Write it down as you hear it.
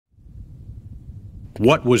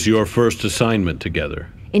What was your first assignment together?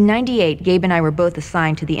 In '98, Gabe and I were both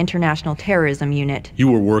assigned to the International Terrorism Unit. You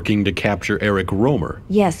were working to capture Eric Romer.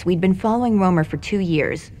 Yes, we'd been following Romer for 2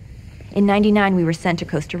 years. In '99, we were sent to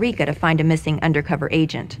Costa Rica to find a missing undercover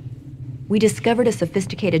agent. We discovered a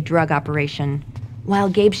sophisticated drug operation. While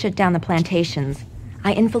Gabe shut down the plantations,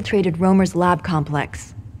 I infiltrated Romer's lab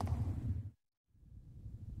complex.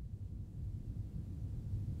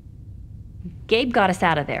 Gabe got us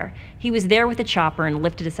out of there. He was there with a chopper and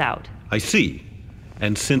lifted us out. I see.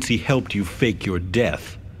 And since he helped you fake your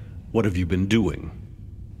death, what have you been doing?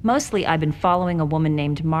 Mostly, I've been following a woman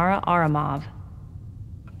named Mara Aramov.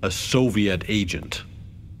 A Soviet agent.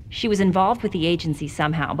 She was involved with the agency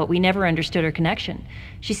somehow, but we never understood her connection.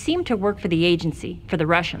 She seemed to work for the agency, for the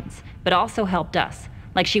Russians, but also helped us,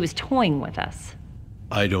 like she was toying with us.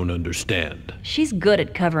 I don't understand. She's good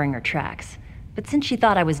at covering her tracks, but since she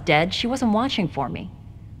thought I was dead, she wasn't watching for me.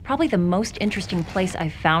 Probably the most interesting place I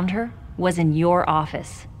found her was in your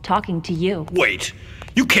office, talking to you. Wait!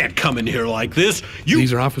 You can't come in here like this!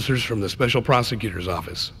 These are officers from the Special Prosecutor's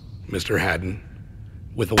Office, Mr. Haddon,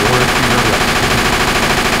 with a warrant for your arrest.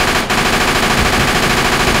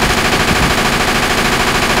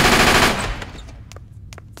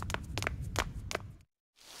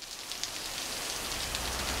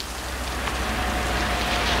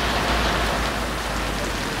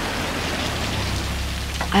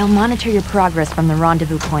 I'll monitor your progress from the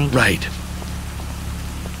rendezvous point. Right.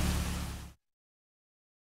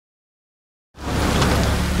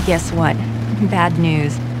 Guess what? Bad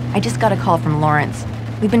news. I just got a call from Lawrence.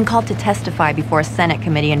 We've been called to testify before a Senate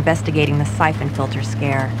committee investigating the Syphon Filter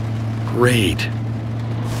scare. Great.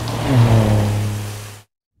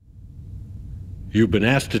 You've been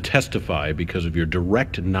asked to testify because of your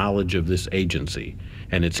direct knowledge of this agency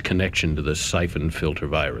and its connection to the Syphon Filter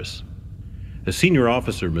virus. As senior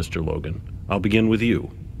officer, Mr. Logan, I'll begin with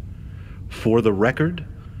you. For the record,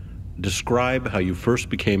 describe how you first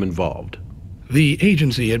became involved. The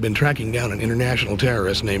agency had been tracking down an international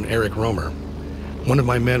terrorist named Eric Romer. One of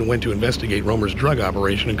my men went to investigate Romer's drug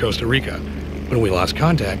operation in Costa Rica. When we lost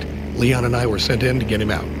contact, Leon and I were sent in to get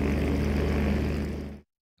him out.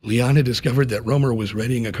 Leon had discovered that Romer was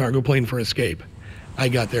readying a cargo plane for escape. I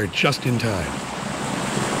got there just in time.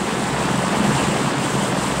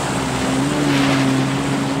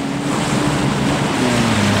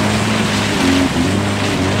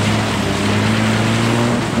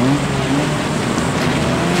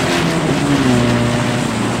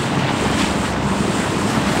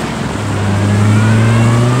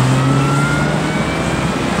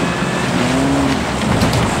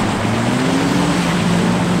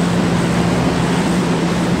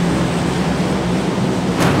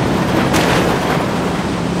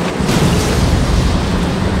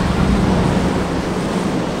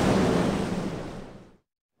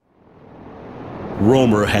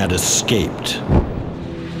 Romer had escaped.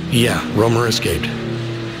 Yeah, Romer escaped.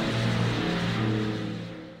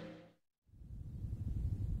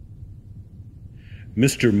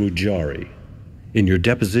 Mr. Mujari, in your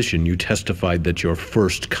deposition you testified that your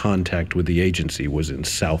first contact with the agency was in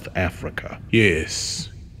South Africa. Yes.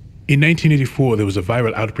 In 1984, there was a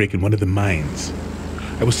viral outbreak in one of the mines.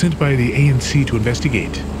 I was sent by the ANC to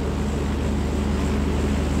investigate.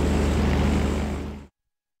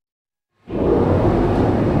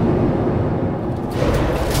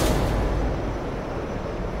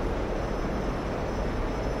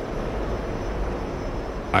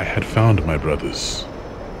 I had found my brothers,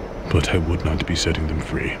 but I would not be setting them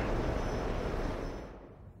free.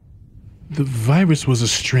 The virus was a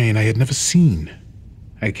strain I had never seen.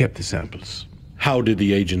 I kept the samples. How did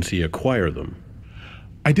the agency acquire them?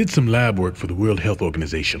 I did some lab work for the World Health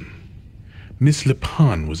Organization. Miss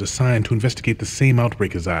Lipan was assigned to investigate the same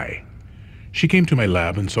outbreak as I. She came to my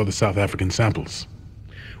lab and saw the South African samples.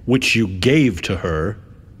 Which you gave to her?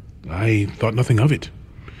 I thought nothing of it.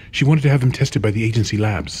 She wanted to have them tested by the agency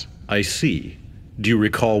labs. I see. Do you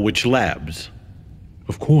recall which labs?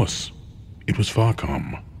 Of course. It was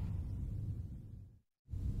Farcom.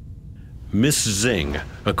 Miss Zing,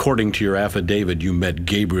 according to your affidavit, you met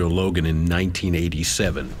Gabriel Logan in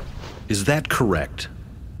 1987. Is that correct?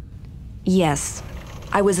 Yes.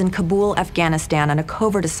 I was in Kabul, Afghanistan on a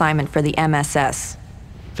covert assignment for the MSS.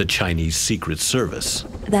 The Chinese Secret Service.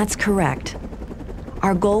 That's correct.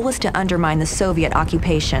 Our goal was to undermine the Soviet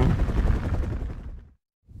occupation.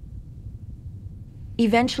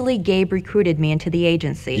 Eventually, Gabe recruited me into the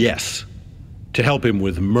agency. Yes. To help him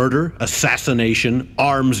with murder, assassination,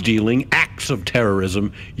 arms dealing, acts of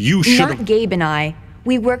terrorism. You should have— Not Gabe and I.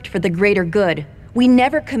 We worked for the greater good. We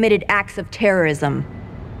never committed acts of terrorism.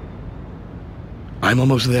 I'm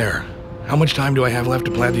almost there. How much time do I have left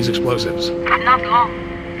to plant these explosives? Not long.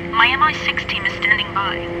 My MI6 team is standing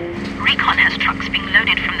by. Recon has trucks being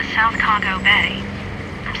loaded from the South Cargo Bay.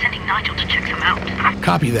 I'm sending Nigel to check them out.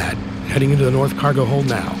 Copy that. Heading into the North Cargo Hold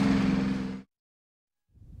now.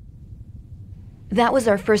 That was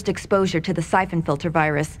our first exposure to the Syphon Filter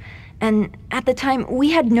virus, and at the time,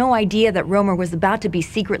 we had no idea that Romer was about to be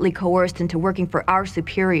secretly coerced into working for our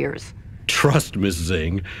superiors. Trust, Miss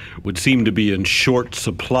Zing, would seem to be in short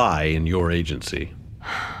supply in your agency.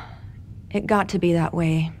 It got to be that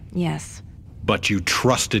way, yes. But you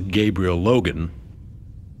trusted Gabriel Logan.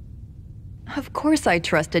 Of course I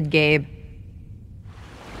trusted Gabe.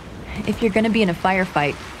 If you're gonna be in a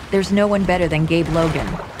firefight, there's no one better than Gabe Logan.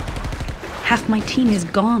 Half my team is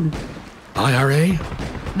gone. IRA?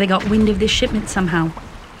 They got wind of this shipment somehow.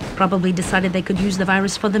 Probably decided they could use the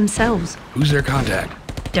virus for themselves. Who's their contact?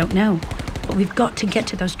 Don't know. But we've got to get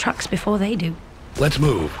to those trucks before they do. Let's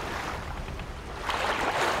move.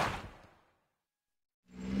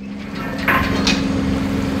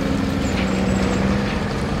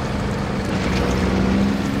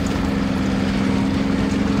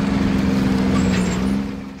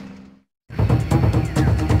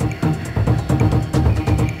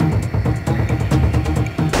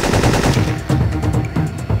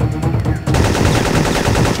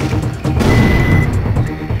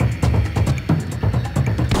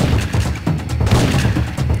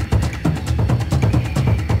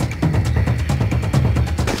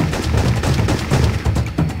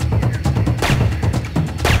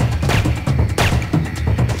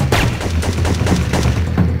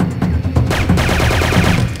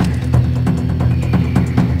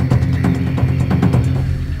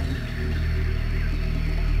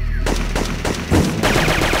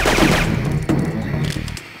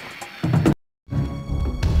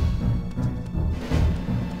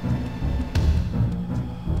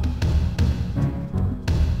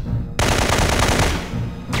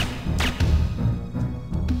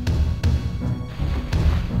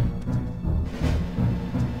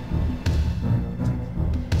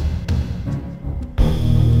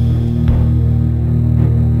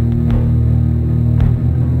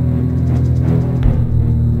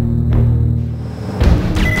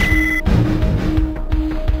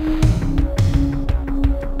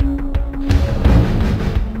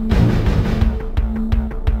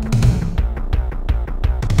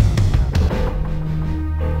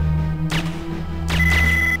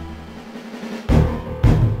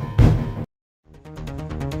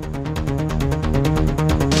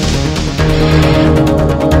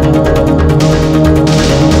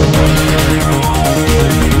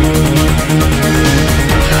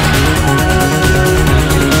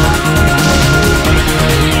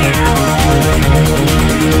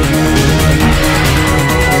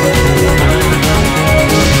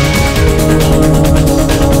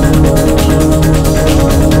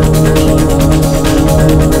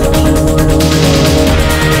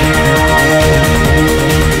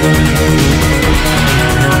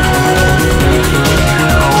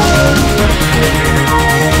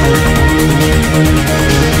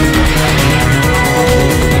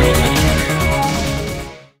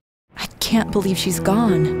 Can't believe she's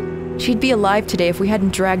gone. She'd be alive today if we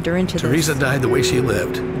hadn't dragged her into Teresa this. died the way she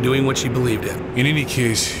lived, doing what she believed in. In any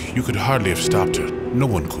case, you could hardly have stopped her. No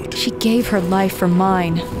one could. She gave her life for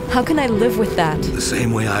mine. How can I live with that? The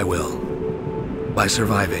same way I will. By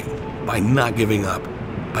surviving. By not giving up.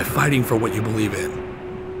 By fighting for what you believe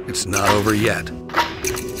in. It's not over yet.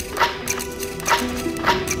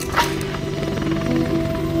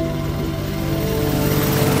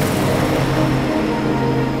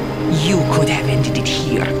 You could have ended it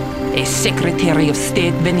here. As Secretary of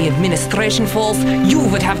State when the administration falls, you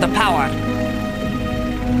would have the power.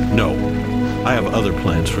 No. I have other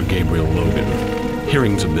plans for Gabriel Logan.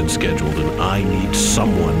 Hearings have been scheduled and I need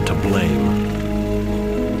someone to blame.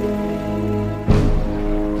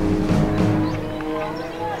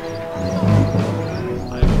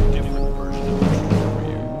 I have a different version of the truth for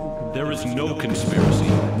you. There is no conspiracy,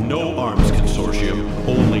 no arms consortium,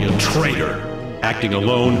 only a traitor, acting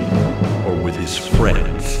alone or with his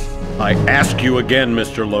friends. I ask you again,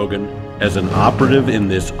 Mr. Logan, as an operative in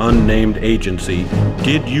this unnamed agency,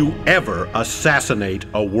 did you ever assassinate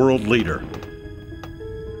a world leader?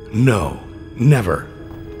 No, never.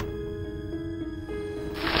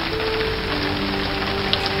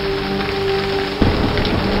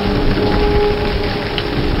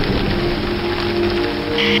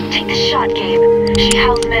 Take the shot, Gabe.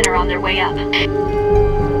 She-How's men are on their way up.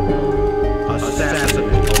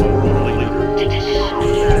 Assassinate a world leader. Take the shot.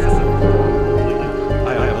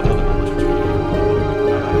 I have another question for you.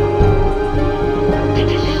 Take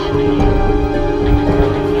the shot.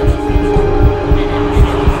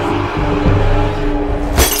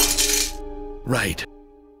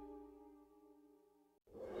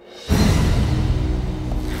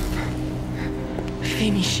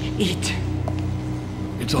 it.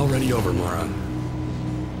 It's already over, Mara.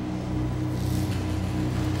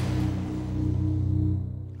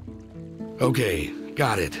 Okay,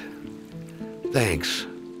 got it. Thanks.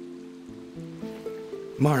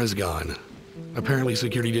 Mara's gone. Apparently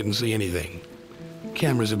security didn't see anything.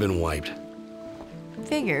 Cameras have been wiped.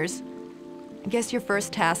 Figures. I guess your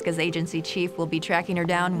first task as agency chief will be tracking her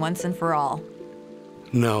down once and for all.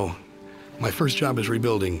 No. My first job is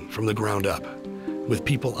rebuilding from the ground up, with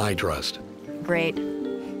people I trust. Great.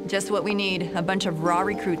 Just what we need, a bunch of raw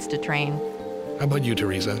recruits to train. How about you,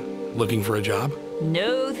 Teresa? Looking for a job?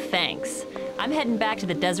 No thanks. I'm heading back to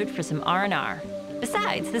the desert for some R&R.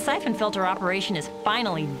 Besides, the Syphon Filter operation is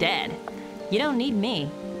finally dead. You don't need me.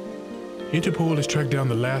 Interpol has tracked down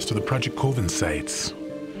the last of the Project Coven sites.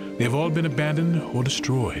 They have all been abandoned or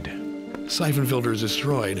destroyed. Syphon Filter is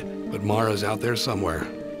destroyed, but Mara's out there somewhere.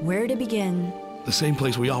 Where to begin? The same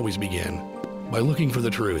place we always begin, by looking for the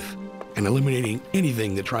truth and eliminating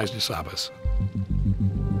anything that tries to stop us.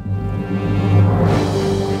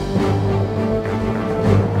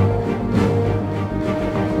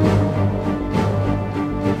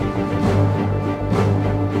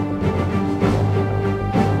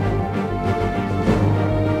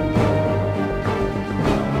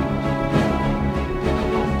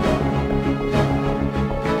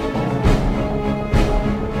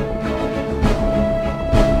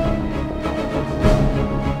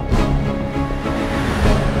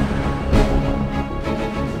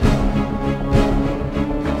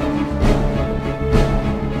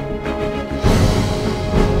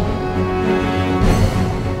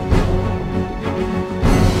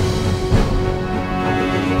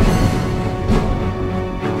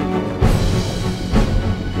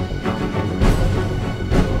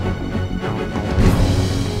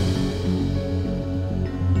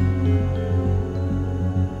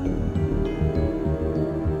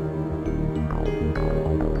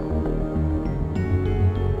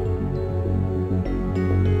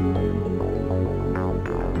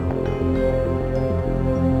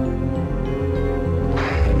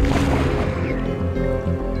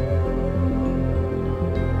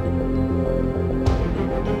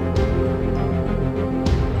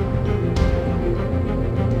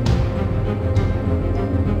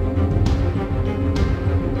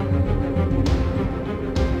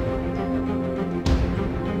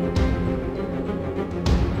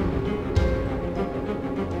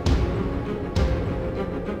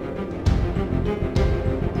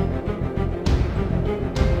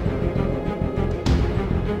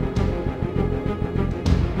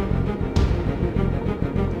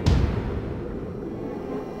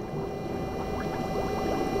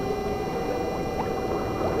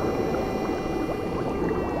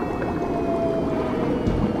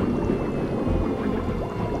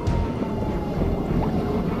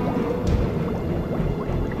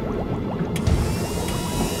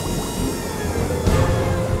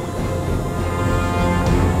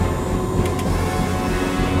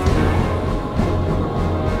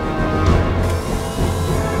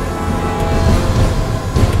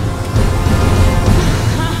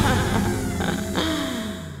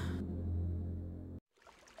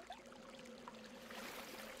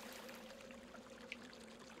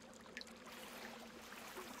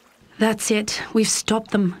 That's it. We've stopped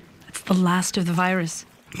them. It's the last of the virus.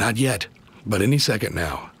 Not yet, but any second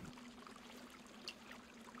now.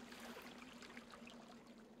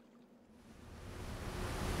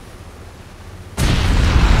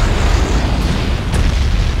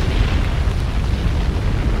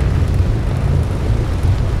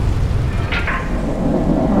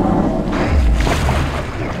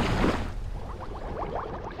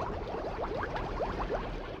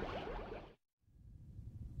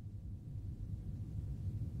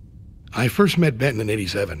 I first met Benton in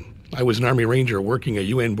 '87. I was an Army Ranger working a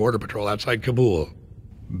UN border patrol outside Kabul.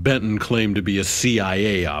 Benton claimed to be a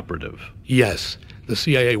CIA operative. Yes, the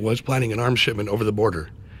CIA was planning an arms shipment over the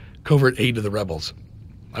border. Covert aid to the rebels.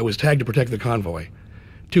 I was tagged to protect the convoy.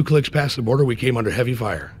 2 clicks past the border, we came under heavy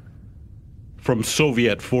fire. From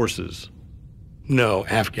Soviet forces? No,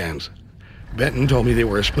 Afghans. Benton told me they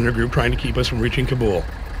were a splinter group trying to keep us from reaching Kabul.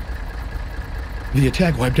 The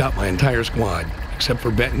attack wiped out my entire squad, except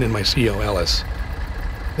for Benton and my CO, Ellis.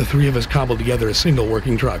 The 3 of us cobbled together a single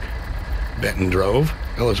working truck. Benton drove,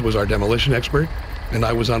 Ellis was our demolition expert, and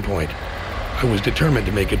I was on point. I was determined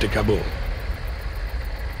to make it to Kabul.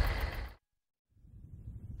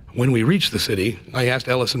 When we reached the city, I asked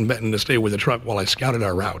Ellis and Benton to stay with the truck while I scouted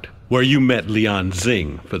our route. Where you met Lian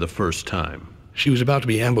Xing for the first time. She was about to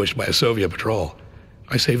be ambushed by a Soviet patrol.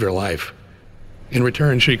 I saved her life. In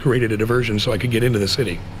return, she created a diversion so I could get into the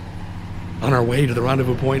city. On our way to the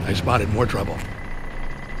rendezvous point, I spotted more trouble.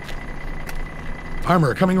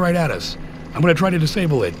 Armor coming right at us. I'm gonna try to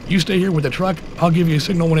disable it. You stay here with the truck. I'll give you a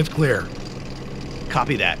signal when it's clear.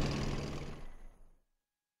 Copy that.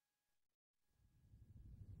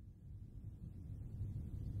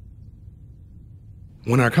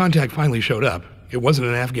 When our contact finally showed up, it wasn't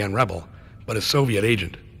an Afghan rebel, but a Soviet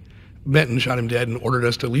agent. Benton shot him dead and ordered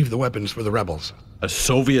us to leave the weapons for the rebels. A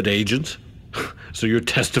Soviet agent? So you're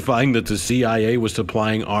testifying that the CIA was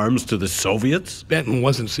supplying arms to the Soviets? Benton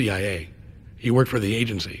wasn't CIA. He worked for the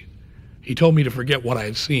agency. He told me to forget what I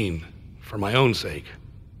had seen, for my own sake.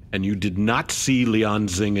 And you did not see Lian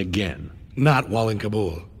Xing again? Not while in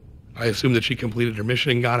Kabul. I assumed that she completed her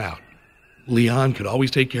mission and got out. Lian could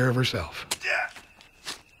always take care of herself.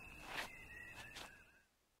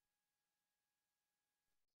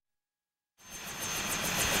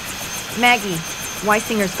 Maggie,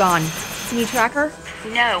 Weisinger's gone. Can you track her?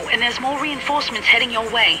 No, and there's more reinforcements heading your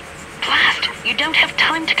way. Blast! You don't have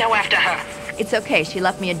time to go after her. It's okay, she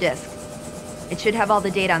left me a disk. It should have all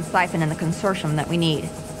the data on Syphon and the consortium that we need.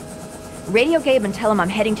 Radio Gabe and tell him I'm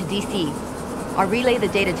heading to DC. I'll relay the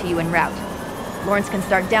data to you en route. Lawrence can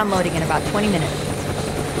start downloading in about 20 minutes.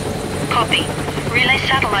 Copy. Relay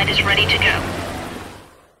satellite is ready to go.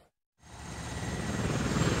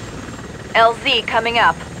 LZ coming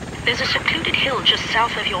up. There's a secluded hill just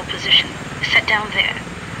south of your position. Set down there.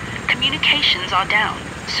 Communications are down,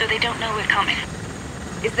 so they don't know we're coming.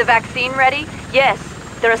 Is the vaccine ready? Yes.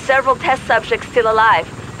 There are several test subjects still alive,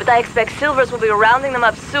 but I expect Silvers will be rounding them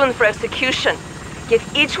up soon for execution. Give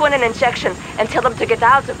each one an injection and tell them to get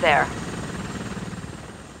out of there.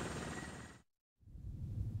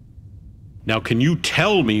 Now, can you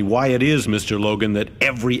tell me why it is, Mr. Logan, that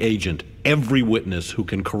every agent, every witness who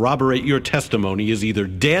can corroborate your testimony is either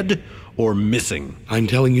dead or missing? I'm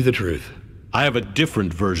telling you the truth. I have a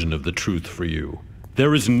different version of the truth for you.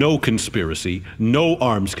 There is no conspiracy, no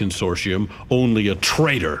arms consortium, only a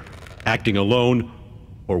traitor, acting alone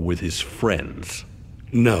or with his friends.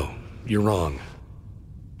 No, you're wrong.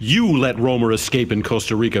 You let Romer escape in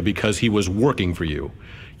Costa Rica because he was working for you.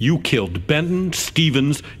 You killed Benton,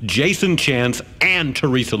 Stevens, Jason Chance, and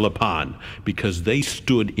Teresa Lapon because they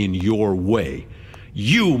stood in your way.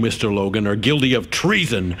 You, Mr. Logan, are guilty of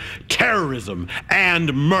treason, terrorism,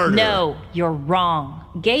 and murder. No, you're wrong.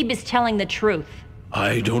 Gabe is telling the truth.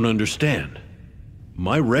 I don't understand.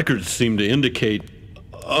 My records seem to indicate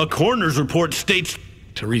a coroner's report states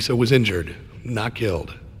Teresa was injured, not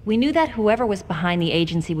killed. We knew that whoever was behind the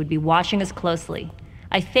agency would be watching us closely.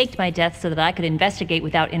 I faked my death so that I could investigate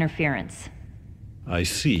without interference. I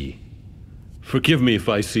see. Forgive me if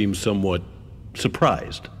I seem somewhat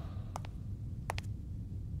surprised.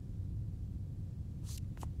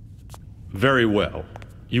 Very well.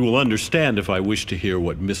 You will understand if I wish to hear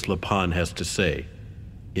what Miss Lapon has to say.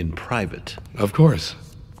 In private. Of course.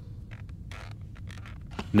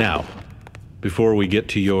 Now, before we get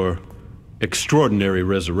to your extraordinary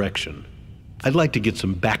resurrection, I'd like to get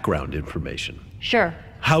some background information. Sure.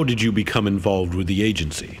 How did you become involved with the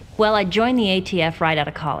agency? Well, I joined the ATF right out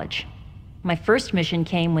of college. My first mission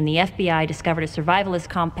came when the FBI discovered a survivalist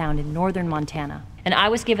compound in northern Montana, and I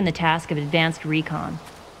was given the task of advanced recon.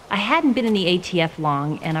 I hadn't been in the ATF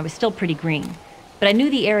long, and I was still pretty green, but I knew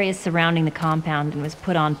the areas surrounding the compound and was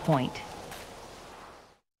put on point.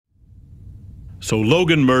 So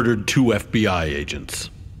Logan murdered 2 FBI agents.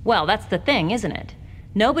 Well, that's the thing, isn't it?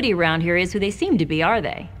 Nobody around here is who they seem to be, are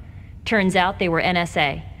they? Turns out they were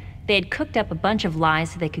NSA. They had cooked up a bunch of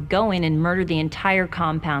lies so they could go in and murder the entire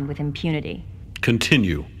compound with impunity.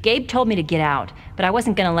 Continue. Gabe told me to get out, but I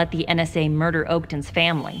wasn't going to let the NSA murder Oakton's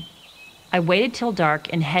family. I waited till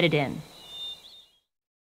dark and headed in.